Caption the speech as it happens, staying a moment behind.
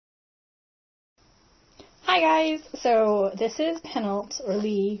Hi guys, so this is Penalt, or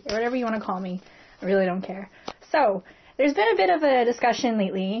Lee, or whatever you want to call me. I really don't care. So, there's been a bit of a discussion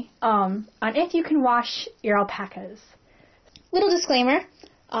lately on if you can wash your alpacas. Little disclaimer,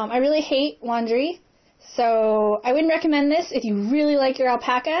 I really hate laundry, so I wouldn't recommend this if you really like your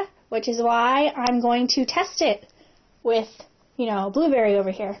alpaca, which is why I'm going to test it with, Blueberry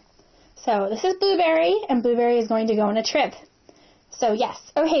over here. So, this is Blueberry, and Blueberry is going to go on a trip. So, yes.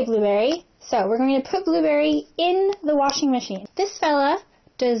 Okay, Blueberry. So, we're going to put Blueberry in the washing machine. This fella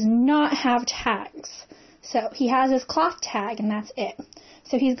does not have tags. So, he has his cloth tag, and that's it.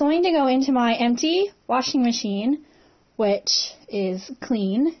 So, he's going to go into my empty washing machine, which is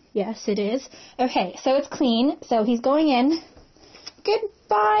clean. Yes, it is. Okay, so it's clean. So, he's going in.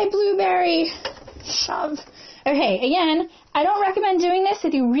 Goodbye, Blueberry. Shove. Okay, again, I don't recommend doing this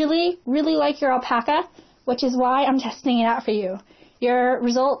if you really, really like your alpaca, which is why I'm testing it out for you. Your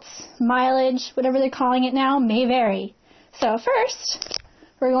results, mileage, whatever they're calling it now, may vary. So first,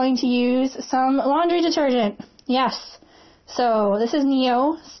 we're going to use some laundry detergent. Yes. So this is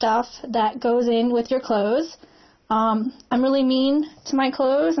Neo stuff that goes in with your clothes. I'm really mean to my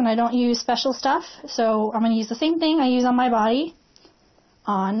clothes and I don't use special stuff. So I'm going to use the same thing I use on my body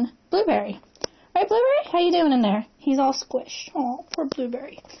on Blueberry. Right, Blueberry? How you doing in there? He's all squished. Oh, poor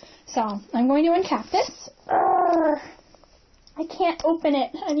Blueberry. So I'm going to uncap this. I can't open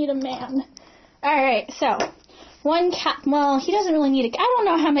it. I need a man. Alright, so, one cap, well, he doesn't really need I don't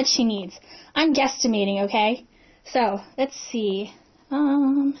know how much he needs. I'm guesstimating, okay? So, let's see.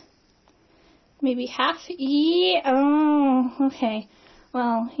 Maybe half? Yeah, oh, okay.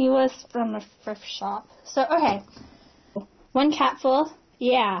 Well, he was from a thrift shop. So, okay. One capful.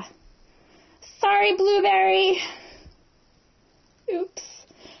 Yeah. Sorry, Blueberry. Oops.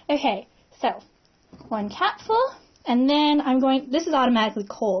 Okay, so, one capful. And then this is automatically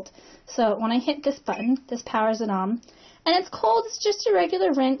cold. So when I hit this button, this powers it on. And it's cold, it's just a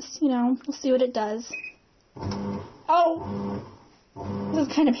regular rinse, we'll see what it does. Oh, this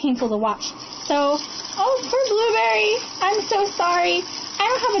is kind of painful to watch. So, poor Blueberry, I'm so sorry. I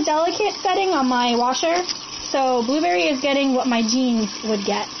don't have a delicate setting on my washer, so Blueberry is getting what my jeans would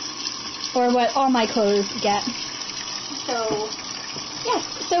get, or what all my clothes get. So, yes,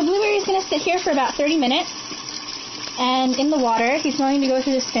 so Blueberry's going to sit here for about 30 minutes. And in the water, he's going to go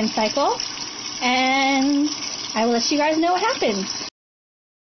through the spin cycle, and I will let you guys know what happens.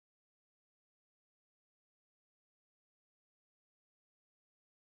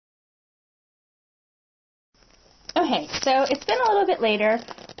 Okay, so it's been a little bit later.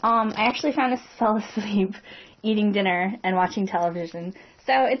 I actually fell asleep eating dinner and watching television.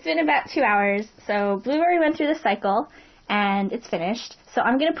 So it's been about 2 hours. So Blueberry went through the cycle, and it's finished. So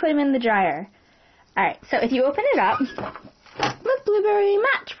I'm going to put him in the dryer. Alright, so if you open it up, look, Blueberry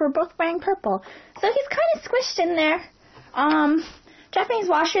match, we're both wearing purple. So he's kind of squished in there. Japanese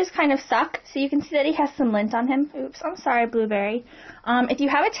washers kind of suck, so you can see that he has some lint on him. Oops, I'm sorry, Blueberry. If you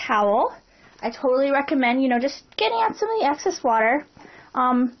have a towel, I totally recommend, just getting out some of the excess water.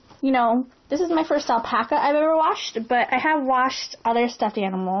 This is my first alpaca I've ever washed, but I have washed other stuffed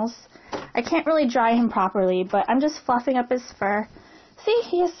animals. I can't really dry him properly, but I'm just fluffing up his fur. See,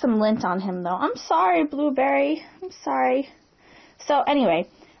 he has some lint on him, though. I'm sorry, Blueberry. I'm sorry. So, anyway,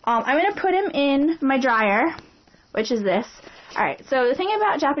 I'm going to put him in my dryer, which is this. Alright, so the thing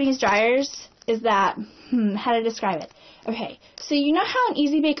about Japanese dryers is that, how to describe it? Okay, so you know how an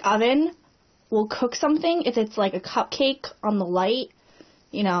Easy Bake Oven will cook something if it's like a cupcake on the light?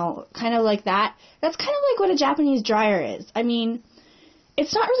 Kind of like that. That's kind of like what a Japanese dryer is. I mean,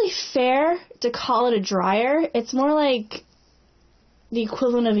 it's not really fair to call it a dryer. It's more like the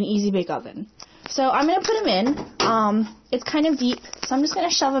equivalent of an Easy Bake Oven. So I'm going to put him in. It's kind of deep, so I'm just going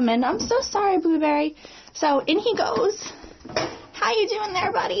to shove him in. I'm so sorry, Blueberry. So in he goes. How you doing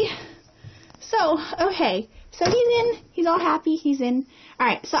there, buddy? So, okay. So he's in. He's all happy. He's in.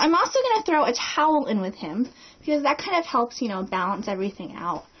 Alright, so I'm also going to throw a towel in with him because that kind of helps, balance everything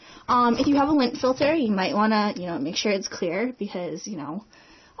out. If you have a lint filter, you might want to, make sure it's clear because,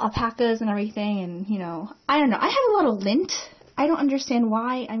 alpacas and everything and, I don't know. I have a lot of lint. I don't understand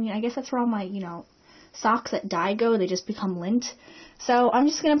why. I mean, I guess that's where all my, socks that dye go. They just become lint. So I'm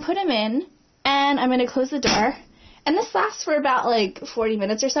just going to put them in, and I'm going to close the door. And this lasts for about, 40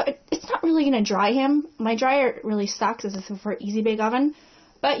 minutes or so. It's not really going to dry him. My dryer really sucks. This is for Easy Bake Oven.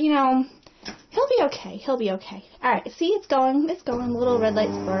 But, he'll be okay. He'll be okay. Alright, see, it's going. The little red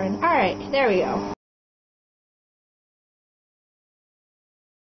light's blurring. Alright, there we go.